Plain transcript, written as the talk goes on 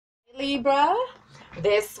Libra,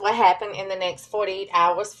 this will happen in the next 48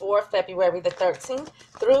 hours for February the 13th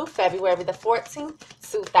through February the 14th,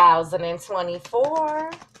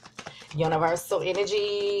 2024. Universal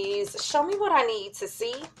energies, show me what I need to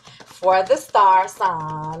see for the star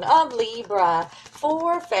sign of Libra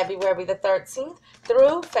for February the 13th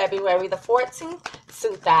through February the 14th,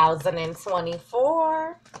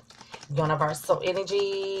 2024. Universal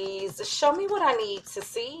energies, show me what I need to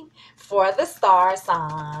see for the star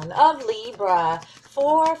sign of Libra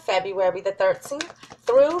for February the 13th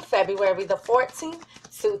through February the 14th,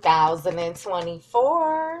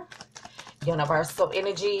 2024. Universal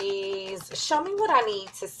energies, show me what I need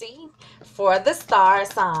to see for the star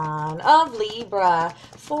sign of Libra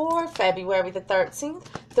for February the 13th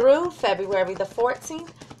through February the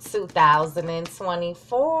 14th,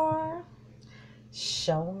 2024.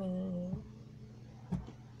 Show me.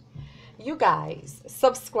 You guys,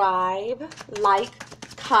 subscribe, like,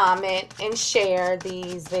 comment, and share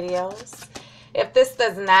these videos. If this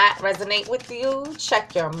does not resonate with you,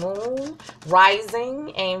 check your moon,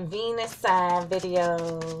 rising, and Venus sign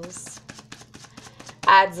videos.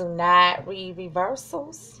 I do not read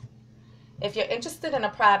reversals. If you're interested in a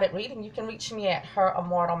private reading, you can reach me at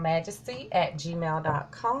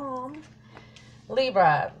Majesty@gmail.com.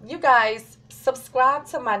 Libra, you guys, subscribe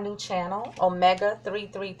to my new channel, Omega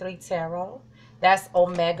 333 Tarot. That's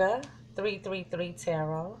Omega 333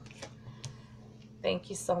 Tarot. Thank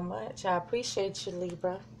you so much. I appreciate you,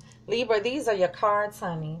 Libra. Libra, these are your cards,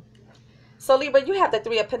 honey. So, Libra, you have the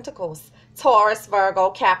Three of Pentacles, Taurus, Virgo,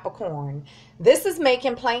 Capricorn. This is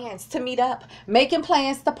making plans to meet up, making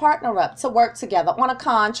plans to partner up, to work together on a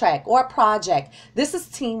contract or a project. This is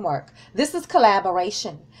teamwork. This is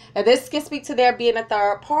collaboration. Now, this can speak to there being a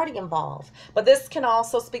third party involved, but this can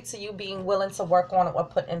also speak to you being willing to work on it or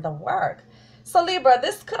put in the work. So, Libra,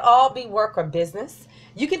 this could all be work or business.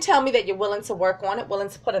 You can tell me that you're willing to work on it, willing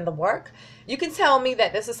to put in the work. You can tell me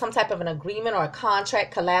that this is some type of an agreement or a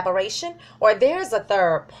contract collaboration, or there's a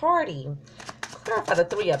third party. Clarify the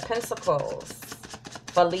Three of Pentacles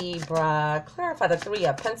for Libra. Clarify the Three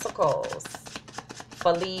of Pentacles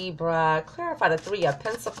for Libra. Clarify the Three of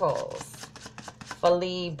Pentacles for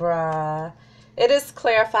Libra. It is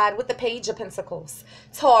clarified with the Page of Pentacles,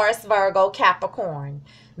 Taurus, Virgo, Capricorn.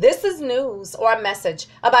 This is news or a message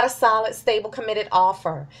about a solid, stable, committed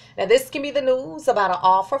offer. Now, this can be the news about an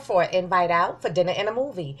offer for an invite out for dinner and a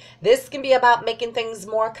movie. This can be about making things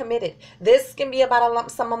more committed. This can be about a lump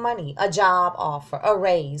sum of money, a job offer, a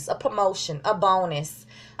raise, a promotion, a bonus,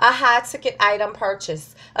 a high-ticket item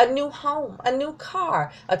purchase, a new home, a new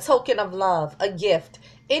car, a token of love, a gift,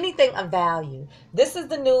 anything of value. This is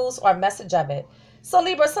the news or message of it. So,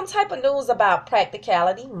 Libra, some type of news about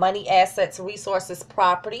practicality, money, assets, resources,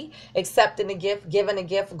 property, accepting a gift, giving a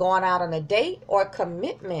gift, going out on a date, or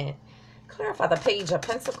commitment. Clarify the Page of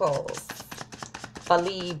Pentacles for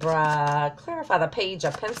Libra. Clarify the Page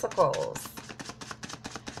of Pentacles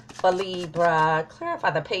for Libra.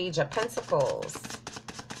 Clarify the Page of Pentacles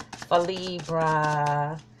for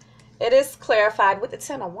Libra. It is clarified with the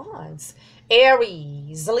Ten of Wands.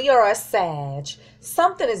 Aries, Leo, or Sag.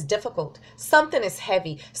 Something is difficult. Something is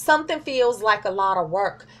heavy. Something feels like a lot of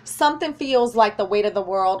work. Something feels like the weight of the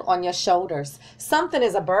world on your shoulders. Something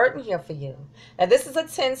is a burden here for you. Now, this is a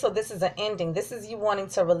 10, so this is an ending. This is you wanting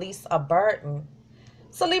to release a burden.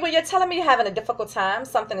 So, Libra, you're telling me you're having a difficult time.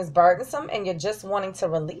 Something is burdensome, and you're just wanting to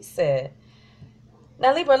release it.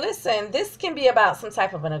 Now, Libra, listen, this can be about some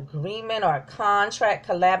type of an agreement or a contract,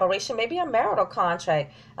 collaboration, maybe a marital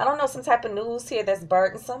contract. I don't know, some type of news here that's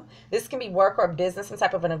burdensome. This can be work or business, some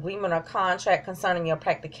type of an agreement or contract concerning your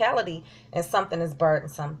practicality, and something is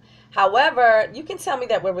burdensome. However, you can tell me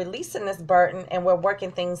that we're releasing this burden and we're working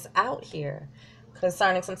things out here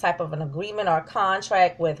concerning some type of an agreement or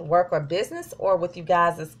contract with work or business, or with you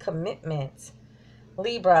guys' commitment.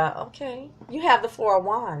 Libra, okay. You have the Four of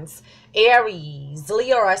Wands. Aries,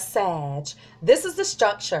 Leo, or Sag. This is the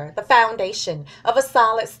structure, the foundation of a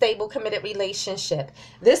solid, stable, committed relationship.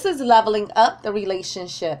 This is leveling up the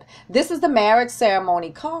relationship. This is the marriage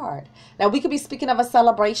ceremony card. Now, we could be speaking of a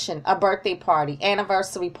celebration, a birthday party,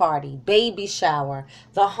 anniversary party, baby shower,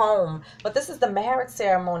 the home. But this is the marriage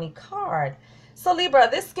ceremony card. So, Libra,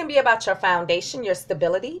 this can be about your foundation, your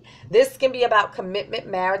stability. This can be about commitment,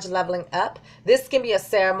 marriage, leveling up. This can be a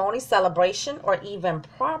ceremony, celebration, or even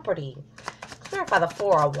property. Clarify the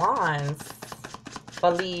Four of Wands for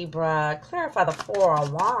Libra. Clarify the Four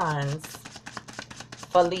of Wands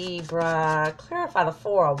for Libra. Clarify the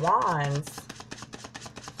Four of Wands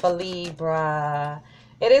for Libra.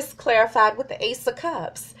 It is clarified with the Ace of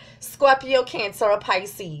Cups. Scorpio, Cancer, or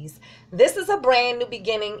Pisces. This is a brand new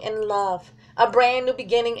beginning in love, A brand new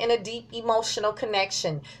beginning in a deep emotional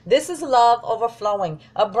connection. This is love overflowing.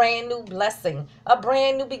 A brand new blessing. A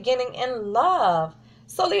brand new beginning in love.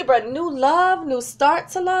 So Libra, new love, new start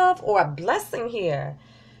to love, or a blessing here.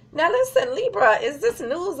 Now listen, Libra, is this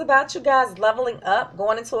news about you guys leveling up,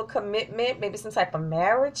 going into a commitment, maybe some type of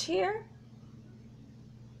marriage here?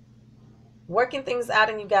 Working things out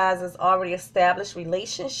in you guys' already established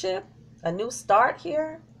relationship? A new start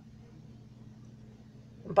here?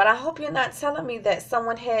 But I hope you're not telling me that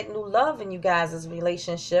someone had new love in you guys'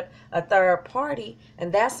 relationship, a third party,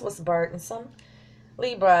 and that's what's burdensome.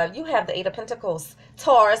 Libra, you have the Eight of Pentacles,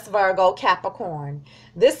 Taurus, Virgo, Capricorn.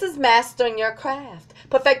 This is mastering your craft,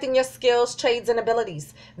 perfecting your skills, trades, and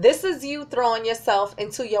abilities. This is you throwing yourself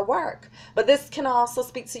into your work. But this can also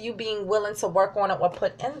speak to you being willing to work on it or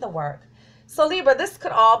put in the work. So Libra, this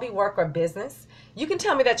could all be work or business. You can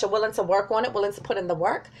tell me that you're willing to work on it, willing to put in the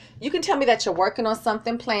work. You can tell me that you're working on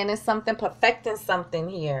something, planning something, perfecting something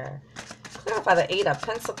here. Clarify the Eight of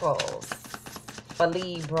Pentacles for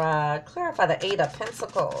Libra. Clarify the Eight of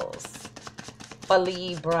Pentacles for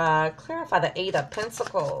Libra. Clarify the Eight of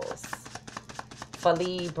Pentacles for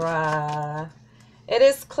Libra. It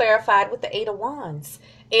is clarified with the Eight of Wands.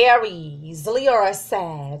 Aries, Leo, or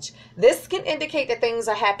Sag. This can indicate that things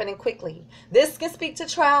are happening quickly. This can speak to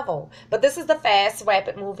travel, but this is the fast,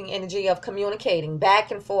 rapid moving energy of communicating back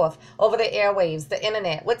and forth over the airwaves, the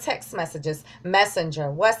internet, with text messages, messenger,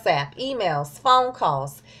 WhatsApp, emails, phone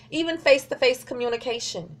calls, even face-to-face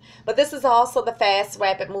communication. But this is also the fast,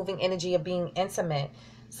 rapid moving energy of being intimate.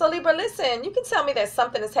 So Libra, listen, you can tell me that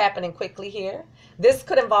something is happening quickly here. This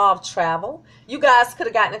could involve travel. You guys could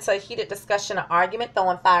have gotten into a heated discussion or argument,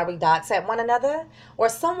 throwing fiery dots at one another. Or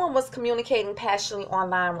someone was communicating passionately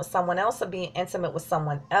online with someone else or being intimate with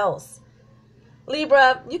someone else.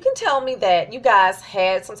 Libra, you can tell me that you guys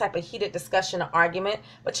had some type of heated discussion or argument,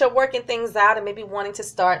 but you're working things out and maybe wanting to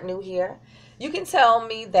start new here. You can tell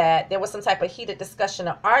me that there was some type of heated discussion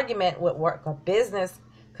or argument with work or business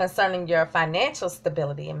concerning your financial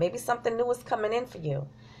stability, and maybe something new is coming in for you.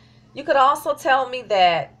 You could also tell me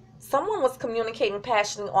that someone was communicating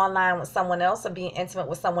passionately online with someone else or being intimate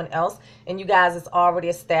with someone else, and you guys is already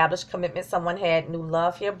established commitment. Someone had new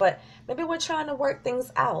love here, but maybe we're trying to work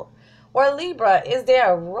things out. Or Libra, is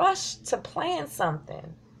there a rush to plan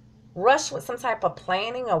something? Rush with some type of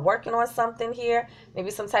planning or working on something here? Maybe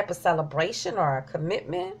some type of celebration or a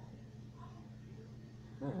commitment?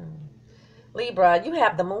 Libra, you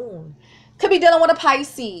have the moon. Could be dealing with a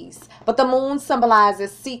Pisces, but the moon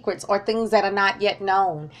symbolizes secrets or things that are not yet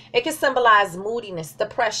known. It can symbolize moodiness,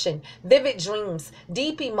 depression, vivid dreams,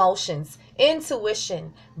 deep emotions,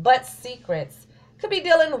 intuition, but secrets. Could be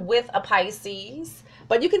dealing with a Pisces,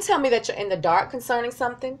 but you can tell me that you're in the dark concerning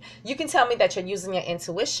something. You can tell me that you're using your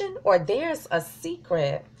intuition, or there's a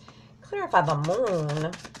secret. Clarify the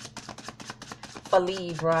moon for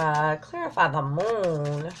Libra. Clarify the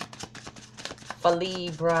moon for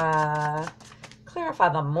Libra. Clarify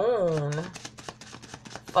the moon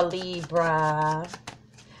for Libra.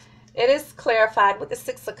 It is clarified with the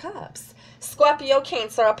Six of Cups. Scorpio,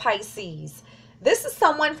 Cancer, or Pisces. This is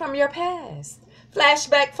someone from your past.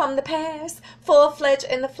 Flashback from the past, full-fledged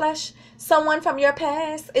in the flesh. Someone from your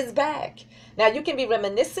past is back. Now, you can be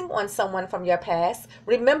reminiscing on someone from your past,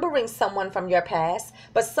 remembering someone from your past,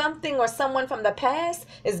 but something or someone from the past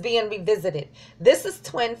is being revisited. This is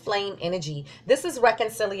twin flame energy. This is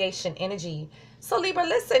reconciliation energy. So, Libra,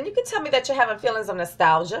 listen, you can tell me that you're having feelings of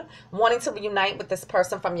nostalgia, wanting to reunite with this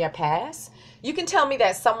person from your past. You can tell me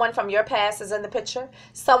that someone from your past is in the picture.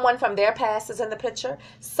 Someone from their past is in the picture.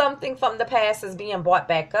 Something from the past is being brought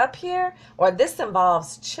back up here, or this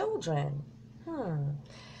involves children.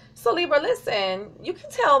 So Libra, listen, you can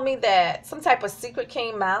tell me that some type of secret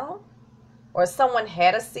came out, or someone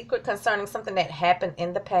had a secret concerning something that happened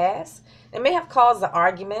in the past. It may have caused an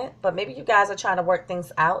argument, but maybe you guys are trying to work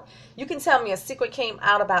things out. You can tell me a secret came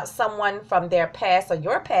out about someone from their past or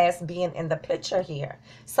your past being in the picture here.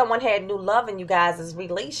 Someone had new love in you guys'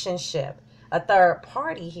 relationship, a third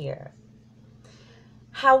party here.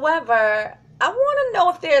 However, I want to know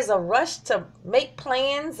if there's a rush to make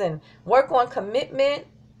plans and work on commitment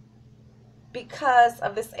because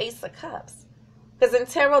of this Ace of Cups. Because in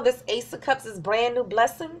tarot, this Ace of Cups is brand new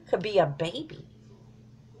blessing. Could be a baby.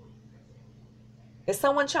 Is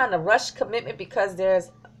someone trying to rush commitment because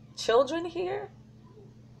there's children here?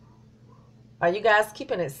 Are you guys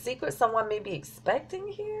keeping it secret? Someone may be expecting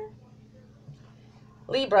here?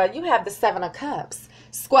 Libra, you have the Seven of Cups.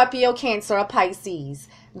 Scorpio, Cancer, or Pisces.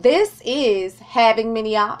 This is having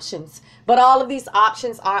many options, but all of these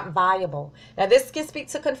options aren't viable. Now, this can speak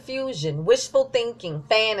to confusion, wishful thinking,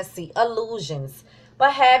 fantasy, illusions.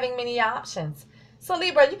 but having many options. So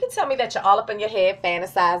Libra, you can tell me that you're all up in your head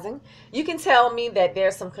fantasizing. You can tell me that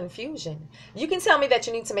there's some confusion. You can tell me that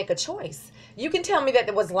you need to make a choice. You can tell me that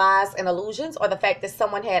there was lies and illusions, or the fact that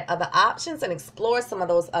someone had other options and explore some of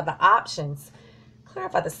those other options.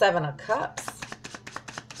 Clarify the Seven of Cups.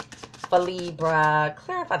 For Libra,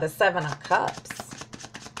 clarify the Seven of Cups.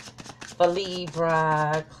 For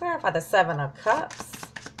Libra, clarify the Seven of Cups.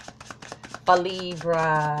 For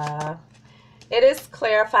Libra, it is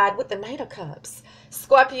clarified with the Knight of Cups.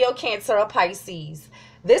 Scorpio, Cancer, or Pisces.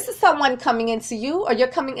 This is someone coming into you, or you're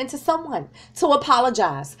coming into someone to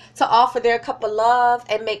apologize, to offer their cup of love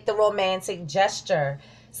and make the romantic gesture.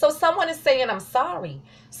 So someone is saying, I'm sorry.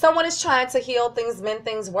 Someone is trying to heal things, mend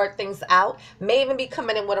things, work things out. May even be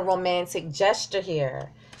coming in with a romantic gesture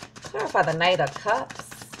here. Clarify the Knight of Cups.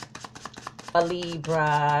 For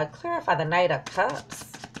Libra, clarify the Knight of Cups.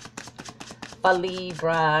 For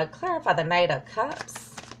Libra, clarify the Knight of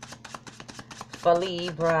Cups. For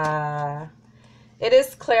Libra, it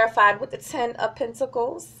is clarified with the Ten of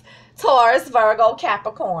Pentacles. Taurus, Virgo,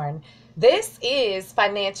 Capricorn. This is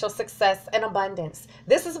financial success and abundance.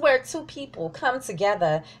 This is where two people come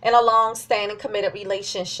together in a long-standing committed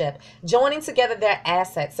relationship, joining together their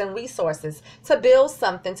assets and resources to build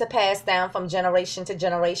something to pass down from generation to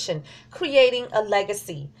generation, creating a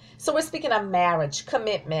legacy. So we're speaking of marriage,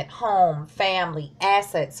 commitment, home, family,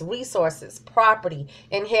 assets, resources, property,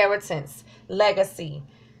 inheritance, legacy.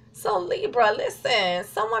 So Libra, listen,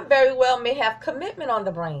 someone very well may have commitment on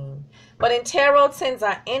the brain. But in tarot, tens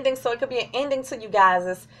are ending, so it could be an ending to you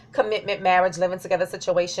guys' commitment, marriage, living together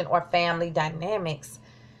situation, or family dynamics.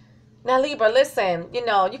 Now, Libra, listen, you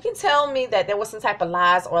know, you can tell me that there was some type of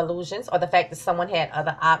lies or illusions, or the fact that someone had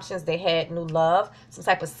other options, they had new love, some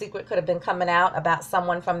type of secret could have been coming out about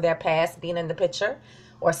someone from their past being in the picture,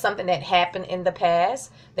 or something that happened in the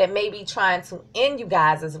past that may be trying to end you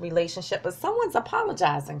guys' relationship, but someone's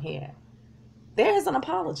apologizing here. There is an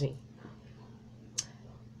apology.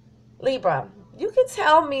 Libra, you can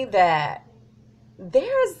tell me that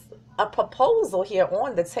there's a proposal here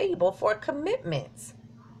on the table for commitment.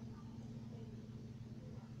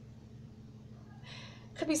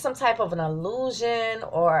 Could be some type of an illusion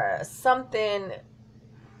or something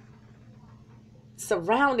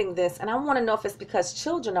surrounding this. And I want to know if it's because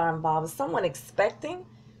children are involved. Is someone expecting?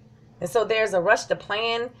 And so there's a rush to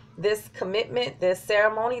plan this commitment, this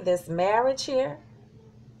ceremony, this marriage here.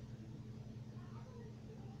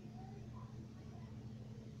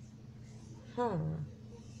 You're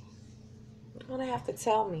going to have to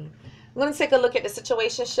tell me. I'm going to take a look at the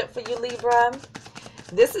situationship for you, Libra.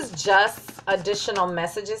 This is just additional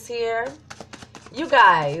messages here. You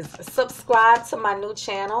guys, subscribe to my new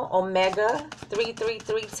channel, Omega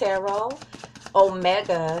 333 Tarot.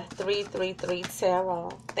 Omega 333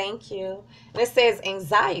 Tarot. Thank you. And it says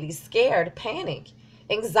anxiety, scared, panic.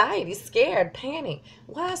 Anxiety, scared, panic.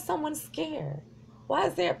 Why is someone scared? Why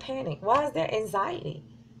is there panic? Why is there anxiety?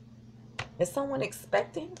 Is someone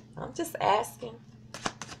expecting? I'm just asking.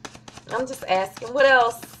 I'm just asking. What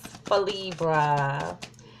else for Libra?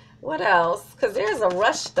 What else? Because there's a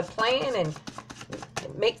rush to plan and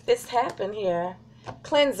make this happen here.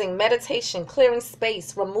 Cleansing, meditation, clearing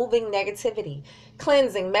space, removing negativity.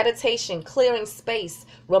 Cleansing, meditation, clearing space,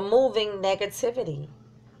 removing negativity.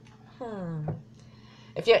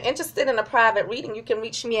 If you're interested in a private reading, you can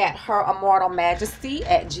reach me at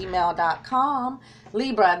herimmortalmajesty@gmail.com.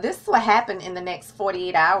 Libra, this will happen in the next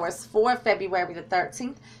 48 hours for February the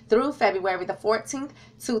 13th through February the 14th,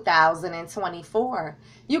 2024.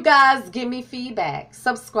 You guys give me feedback,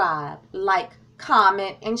 subscribe, like,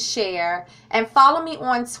 comment, and share, and follow me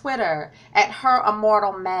on Twitter at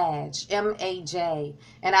herimmortalmaj, M-A-J,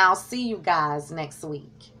 and I'll see you guys next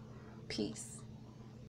week. Peace.